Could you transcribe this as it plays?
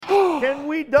Can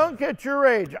we dunk at your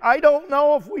age? I don't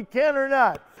know if we can or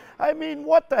not. I mean,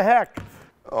 what the heck?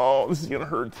 Oh, this is gonna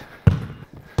hurt.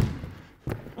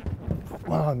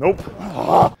 Nope.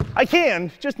 I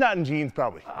can, just not in jeans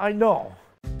probably. I know.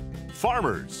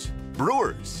 Farmers,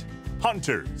 brewers,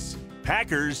 hunters,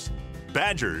 packers,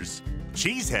 badgers,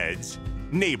 cheeseheads,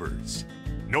 neighbors.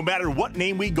 No matter what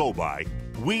name we go by,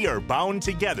 we are bound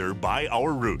together by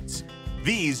our roots.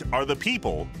 These are the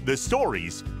people, the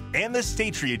stories, and the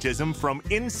statriotism from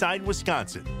inside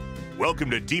Wisconsin.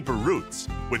 Welcome to Deeper Roots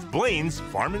with Blain's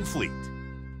Farm and Fleet.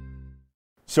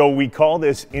 So we call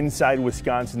this Inside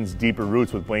Wisconsin's Deeper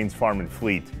Roots with Blain's Farm and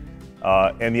Fleet.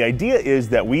 And the idea is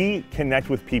that we connect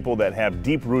with people that have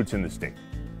deep roots in the state.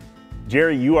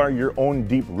 Jerry, you are your own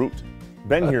deep root.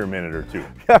 Been here a minute or two.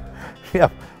 Yeah,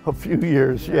 a few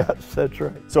years, yes, that's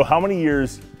right. So how many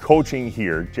years coaching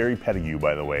here? Jerry Petitgoue,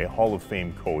 by the way, Hall of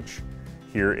Fame coach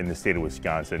here in the state of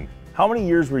Wisconsin. How many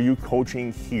years were you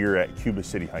coaching here at Cuba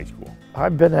City High School?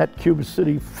 I've been at Cuba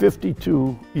City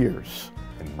 52 years.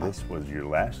 And this was your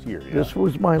last year, yeah? This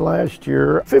was my last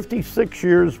year. 56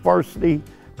 years varsity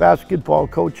basketball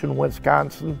coach in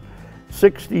Wisconsin,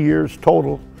 60 years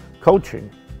total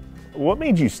coaching. What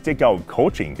made you stick out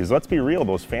coaching? Because let's be real,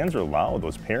 those fans are loud,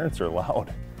 those parents are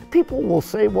loud. People will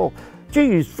say, well,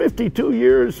 geez, 52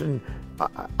 years, and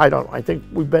I don't know, I think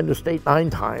we've been to state 9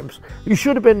 times. You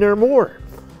should have been there more.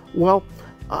 Well,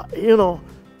 you know,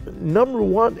 number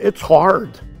one, it's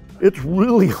hard. It's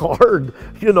really hard.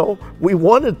 You know, we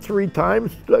won it 3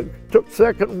 times, took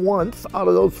second once out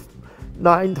of those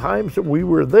 9 times that we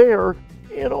were there.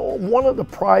 You know, one of the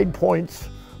pride points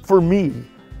for me,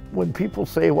 when people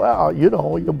say, well, you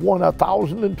know, you've won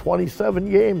 1,027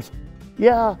 games.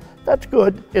 Yeah, that's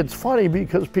good. It's funny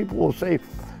because people will say,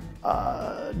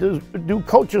 do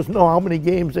coaches know how many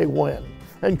games they win?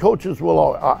 And coaches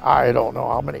will, I don't know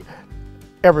how many.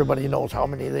 Everybody knows how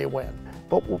many they win.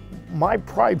 But my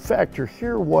pride factor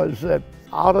here was that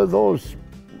out of those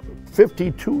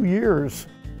 52 years,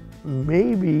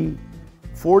 maybe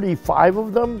 45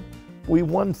 of them, we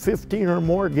won 15 or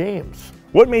more games.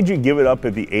 What made you give it up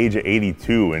at the age of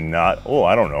 82 and not,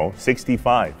 I don't know,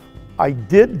 65? I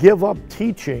did give up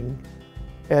teaching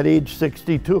at age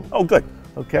 62. Oh, good.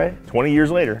 Okay. 20 years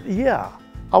later. Yeah.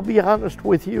 I'll be honest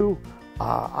with you.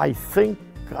 I think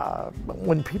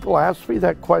when people ask me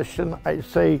that question, I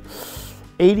say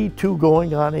 82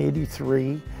 going on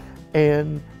 83,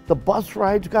 and the bus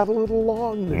rides got a little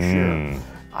long this year.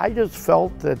 I just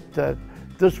felt that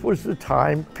this was the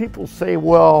time. People say,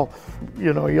 well,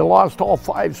 you know, you lost all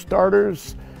 5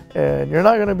 starters and you're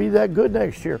not going to be that good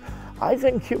next year. I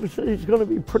think Cuba City is going to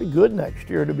be pretty good next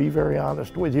year, to be very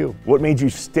honest with you. What made you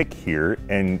stick here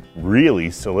and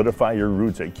really solidify your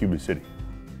roots at Cuba City?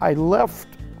 I left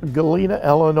Galena,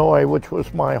 Illinois, which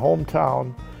was my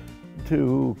hometown,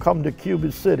 to come to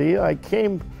Cuba City. I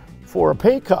came for a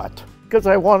pay cut because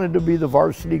I wanted to be the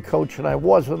varsity coach, and I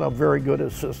wasn't a very good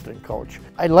assistant coach.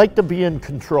 I like to be in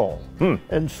control.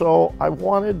 And so I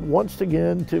wanted once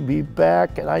again to be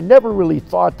back, and I never really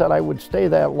thought that I would stay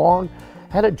that long.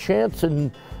 Had a chance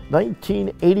in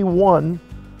 1981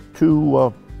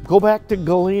 to go back to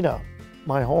Galena,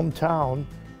 my hometown,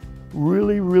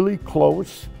 really, really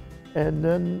close, and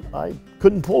then I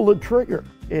couldn't pull the trigger.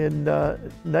 In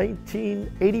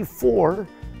 1984,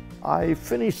 I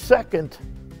finished second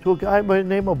to a guy by the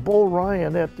name of Bo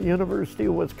Ryan at the University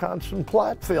of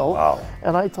Wisconsin-Platteville. Wow.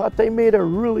 And I thought they made a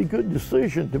really good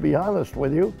decision, to be honest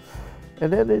with you.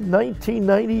 And then in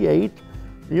 1998,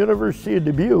 the University of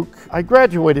Dubuque, I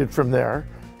graduated from there,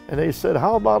 and they said,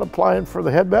 how about applying for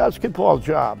the head basketball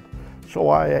job? So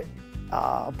I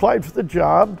applied for the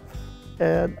job,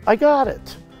 and I got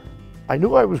it. I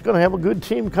knew I was going to have a good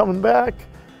team coming back,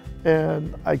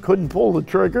 and I couldn't pull the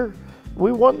trigger.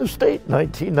 We won the state in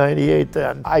 1998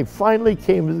 then. I finally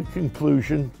came to the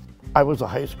conclusion I was a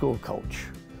high school coach.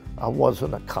 I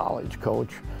wasn't a college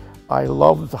coach. I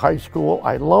loved high school.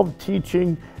 I loved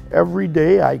teaching every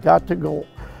day. I got to go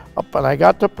up and I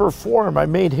got to perform. I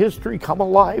made history come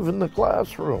alive in the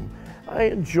classroom. I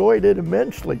enjoyed it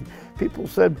immensely. People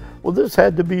said, well, this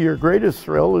had to be your greatest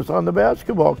thrill is on the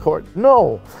basketball court.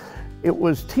 No, it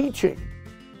was teaching.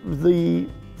 The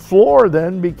floor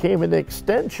then became an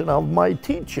extension of my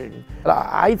teaching.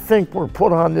 I think we're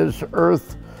put on this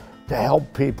earth to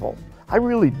help people. I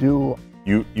really do.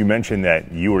 You mentioned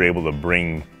that you were able to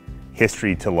bring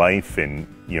history to life and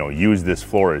use this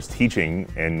floor as teaching,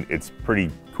 and it's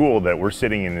pretty cool that we're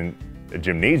sitting in a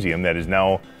gymnasium that is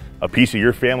now a piece of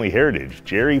your family heritage,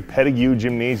 Jerry Petitgoue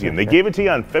Gymnasium. They gave it to you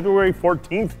on February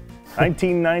 14th,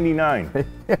 1999.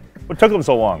 What took them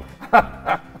so long?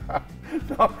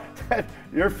 No,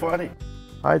 you're funny.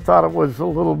 I thought it was a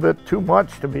little bit too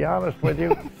much, to be honest with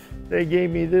you. They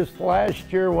gave me this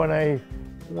last year when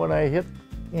I hit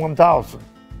 1,000.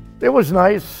 It was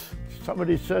nice.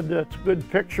 Somebody said that's a good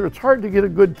picture. It's hard to get a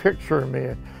good picture of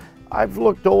me. I've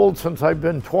looked old since I've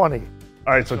been 20.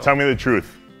 All right, so tell me the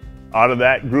truth. Out of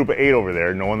that group of 8 over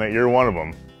there, knowing that you're one of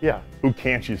them, Yeah. who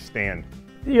can't you stand?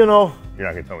 You know, You're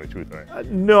not going to tell me the truth, right?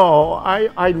 no,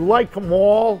 I like them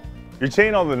all. You're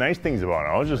saying all the nice things about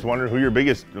him. I was just wondering who your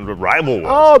biggest rival was.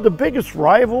 Oh, the biggest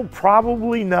rival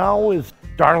probably now is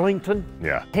Darlington.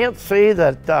 Yeah. Can't say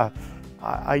that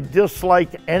I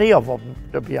dislike any of them,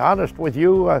 to be honest with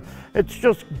you. It's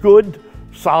just good,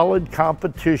 solid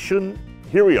competition.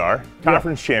 Here we are,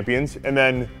 conference champions, and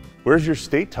then where's your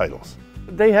state titles?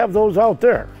 They have those out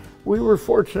there. We were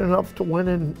fortunate enough to win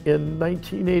in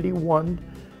 1981.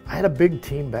 I had a big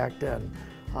team back then.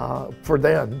 For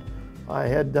then, I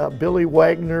had Billy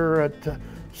Wagner at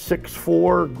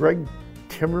 6'4", Greg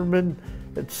Timmerman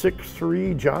at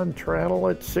 6'3", John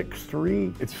Trannell at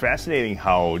 6'3". It's fascinating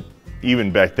how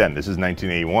even back then, this is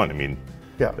 1981. I mean,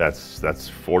 Yeah. that's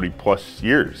 40 plus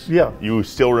years. Yeah. You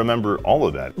still remember all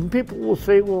of that. And people will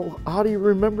say, well, how do you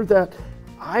remember that?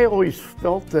 I always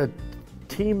felt that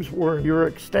teams were your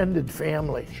extended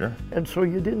family. Sure. And so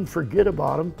you didn't forget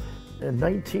about them. In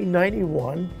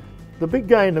 1991, the big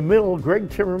guy in the middle, Greg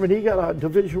Timmerman, he got a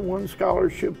Division I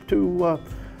scholarship to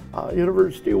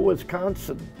University of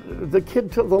Wisconsin. The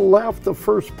kid to the left, the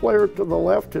first player to the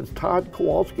left is Todd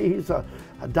Kowalski. He's a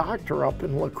doctor up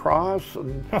in La Crosse.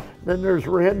 And then there's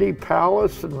Randy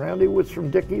Pallas, and Randy was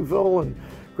from Dickeyville, and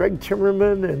Greg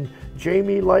Timmerman and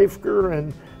Jamie Leifger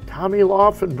and Tommy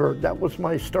Laufenberg. That was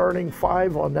my starting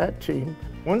 5 on that team.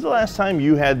 When's the last time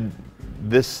you had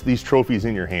these trophies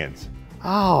in your hands?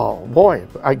 Oh boy,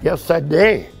 I guess that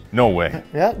day. No way.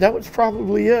 Yeah, that was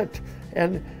probably it.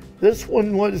 And this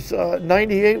one was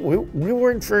 98. We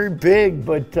weren't very big,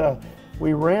 but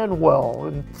we ran well.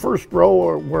 And first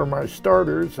row were my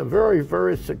starters, a very,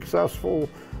 very successful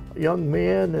young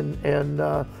man, and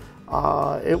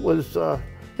it was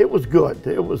good.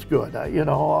 It was good. I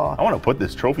want to put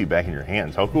this trophy back in your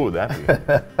hands. How cool would that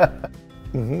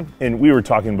be? And we were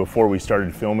talking before we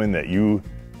started filming that you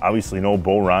obviously know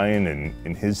Bo Ryan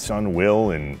and his son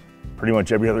Will and pretty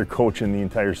much every other coach in the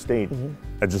entire state.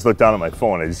 I just looked down at my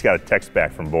phone. I just got a text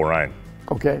back from Bo Ryan.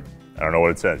 Okay. I don't know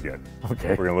what it says yet. Okay.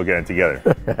 We're going to look at it together.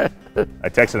 I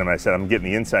texted him. I said, I'm getting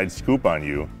the inside scoop on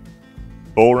you.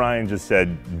 Bo Ryan just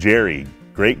said, Jerry,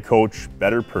 great coach,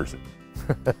 better person.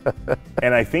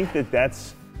 And I think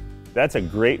that's a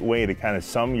great way to kind of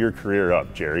sum your career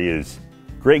up, Jerry, is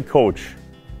great coach,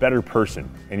 better person.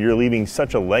 And you're leaving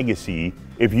such a legacy.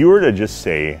 If you were to just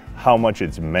say how much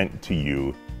it's meant to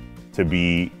you to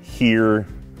be here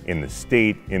in the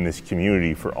state, in this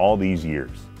community for all these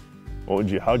years, how would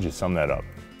you sum that up?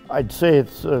 I'd say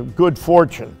it's a good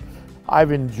fortune.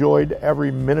 I've enjoyed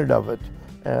every minute of it.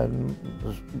 And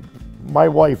my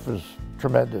wife is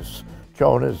tremendous.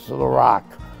 Joan is the rock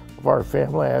of our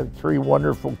family. I have 3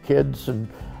 wonderful kids, and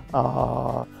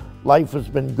life has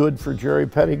been good for Jerry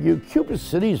Petitgoue. Cuba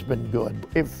City's been good.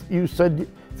 If you said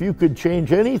if you could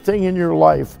change anything in your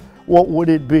life, what would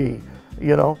it be?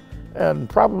 And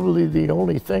probably the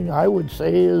only thing I would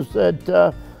say is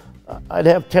that I'd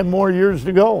have 10 more years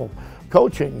to go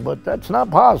coaching, but that's not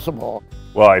possible.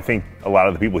 Well, I think a lot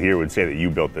of the people here would say that you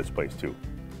built this place too.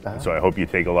 So I hope you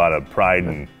take a lot of pride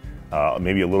and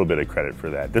maybe a little bit of credit for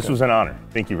that. This was an honor.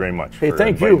 Thank you very much Hey, for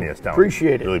thank inviting you. us down.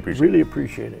 Appreciate it. Really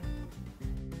appreciate it.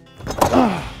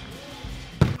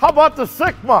 How about the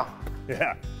Sigma?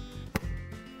 Yeah.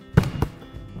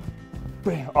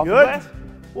 Good? Off the glass?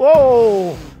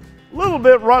 Whoa, a little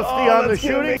bit rusty on the let's get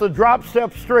it, shooting. mate. It's a drop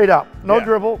step straight up. No Yeah.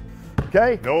 dribble,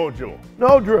 okay? No, Joel.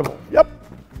 No dribble, yep.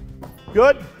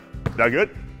 Good? That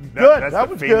good? Good, That's that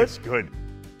the was famous good.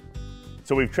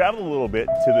 So we've traveled a little bit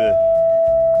to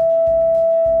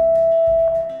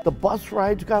The bus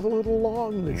rides got a little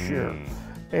long this year.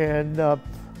 And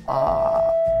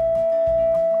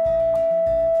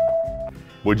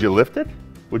Would you lift it?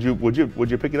 Would you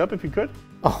pick it up if you could?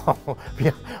 oh, yeah.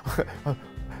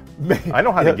 I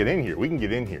know how to get in here. We can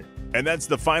get in here. And that's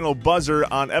the final buzzer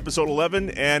on episode 11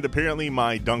 and apparently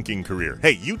my dunking career.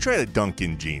 Hey, you try to dunk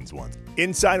in jeans once.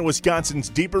 Inside Wisconsin's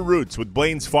Deeper Roots with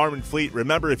Blain's Farm and Fleet.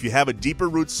 Remember, if you have a Deeper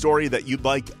Roots story that you'd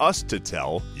like us to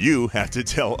tell, you have to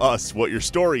tell us what your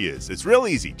story is. It's real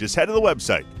easy. Just head to the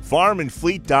website,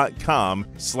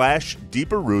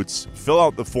 farmandfleet.com/deeperroots. Fill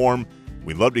out the form.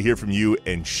 We'd love to hear from you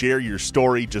and share your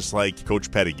story just like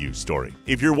Coach Petitgoue's story.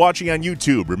 If you're watching on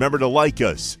YouTube, remember to like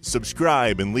us,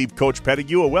 subscribe, and leave Coach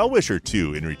Petitgoue a well-wisher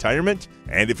too in retirement.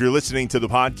 And if you're listening to the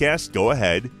podcast, go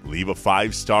ahead, leave a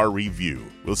 5-star review.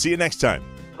 We'll see you next time.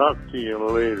 Talk to you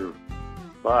later.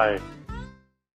 Bye.